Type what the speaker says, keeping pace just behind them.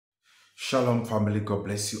Shalom, family. God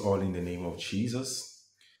bless you all in the name of Jesus.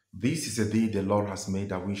 This is a day the Lord has made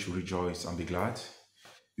that we should rejoice and be glad.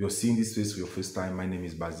 You're seeing this face for your first time. My name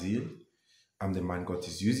is Basil. I'm the man God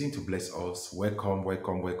is using to bless us. Welcome,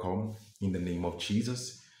 welcome, welcome in the name of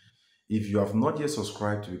Jesus. If you have not yet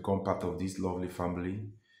subscribed to become part of this lovely family,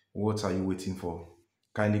 what are you waiting for?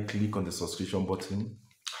 Kindly click on the subscription button.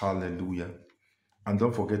 Hallelujah. And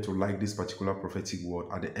don't forget to like this particular prophetic word.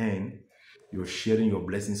 At the end, you're sharing your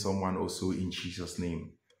blessing someone also in Jesus'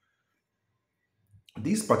 name.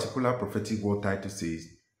 This particular prophetic word title says,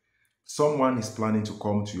 someone is planning to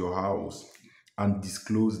come to your house and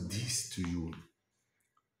disclose this to you.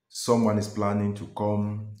 Someone is planning to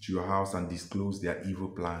come to your house and disclose their evil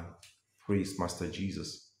plan. Praise Master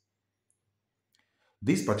Jesus.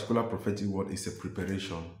 This particular prophetic word is a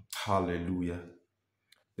preparation. Hallelujah.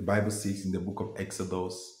 The Bible says in the book of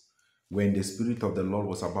Exodus, when the Spirit of the Lord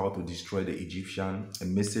was about to destroy the Egyptian, a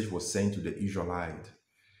message was sent to the Israelite.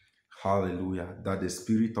 Hallelujah. That the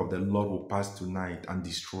Spirit of the Lord will pass tonight and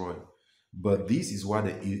destroy. But this is what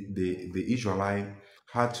the Israelite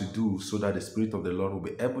had to do so that the Spirit of the Lord will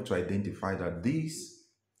be able to identify that this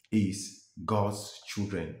is God's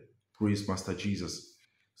children. Praise Master Jesus.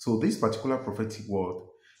 So this particular prophetic word,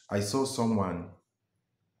 I saw someone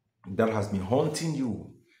that has been haunting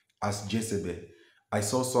you as Jezebel. I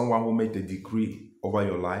saw someone who made a decree over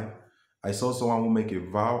your life. I saw someone who make a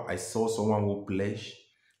vow. I saw someone who pledged.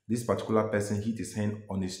 This particular person hit his hand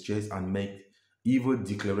on his chest and made evil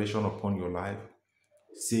declaration upon your life,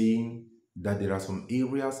 saying that there are some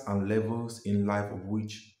areas and levels in life of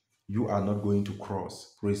which you are not going to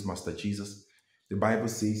cross. Praise Master Jesus. The Bible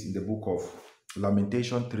says in the book of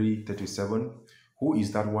Lamentation 3:37, who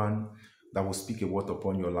is that one that will speak a word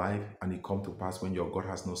upon your life and it come to pass when your God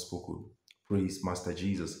has not spoken? Praise Master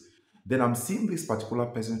Jesus. Then I'm seeing this particular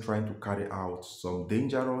person trying to carry out some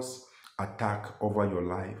dangerous attack over your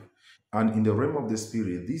life. And in the realm of the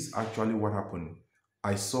spirit, this actually what happened.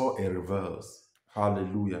 I saw a reverse.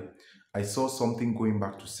 Hallelujah. I saw something going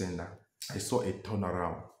back to sender. I saw a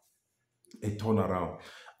turnaround. A turnaround.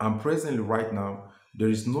 And presently, right now, there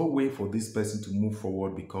is no way for this person to move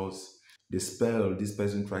forward because the spell this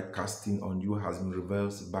person tried casting on you has been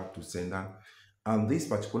reversed back to sender. And this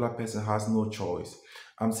particular person has no choice.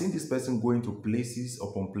 I'm seeing this person going to places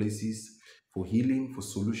upon places for healing, for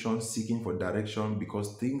solutions, seeking for direction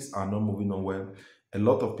because things are not moving on well. A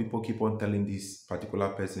lot of people keep on telling this particular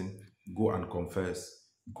person, go and confess,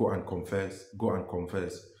 go and confess, go and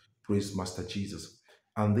confess. Praise Master Jesus.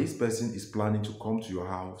 And this person is planning to come to your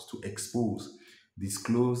house to expose,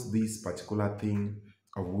 disclose this particular thing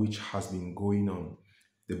of which has been going on.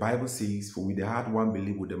 The Bible says, for with the heart one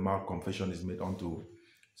believe, with the mouth confession is made unto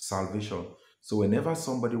salvation. So whenever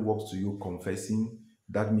somebody walks to you confessing,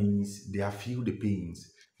 that means they have feel the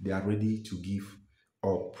pains. They are ready to give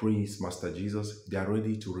or praise Master Jesus. They are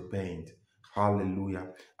ready to repent. Hallelujah.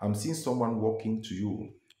 I'm seeing someone walking to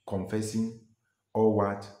you confessing all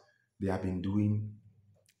what they have been doing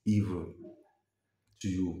evil to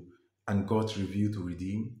you, and God's revealed to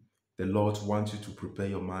redeem. The Lord wants you to prepare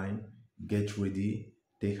your mind, get ready,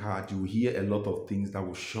 take heart. You will hear a lot of things that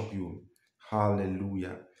will shock you.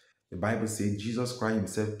 Hallelujah. The Bible says Jesus Christ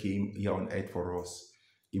himself came here on earth for us.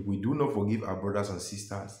 If we do not forgive our brothers and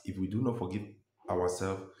sisters, if we do not forgive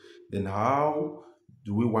ourselves, then how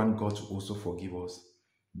do we want God to also forgive us?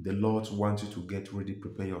 The Lord wants you to get ready,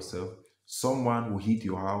 prepare yourself. Someone will hit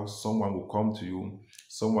your house, someone will come to you,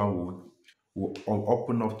 someone will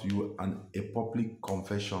open up to you and a public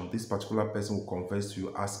confession. This particular person will confess to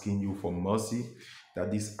you, asking you for mercy, that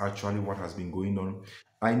this is actually what has been going on.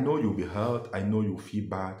 I know you'll be hurt, I know you'll feel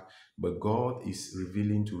bad, but God is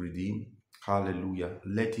revealing to redeem. Hallelujah.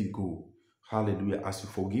 Let it go. Hallelujah. As you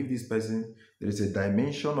forgive this person, there is a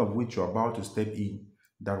dimension of which you're about to step in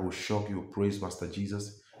that will shock you. Praise Master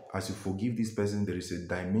Jesus. As you forgive this person, there is a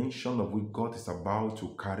dimension of which God is about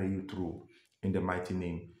to carry you through in the mighty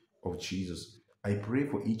name of Jesus. I pray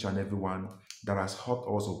for each and every one that has hurt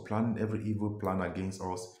us or planned every evil plan against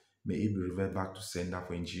us. May it be reverted back to sender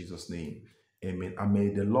for in Jesus' name. Amen. And may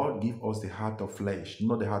the Lord give us the heart of flesh,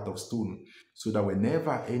 not the heart of stone, so that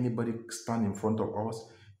whenever anybody stand in front of us,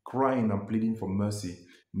 crying and pleading for mercy,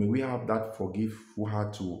 may we have that forgiveful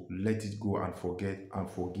heart to let it go and forget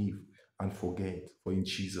and forgive and forget. For in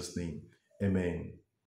Jesus' name. Amen.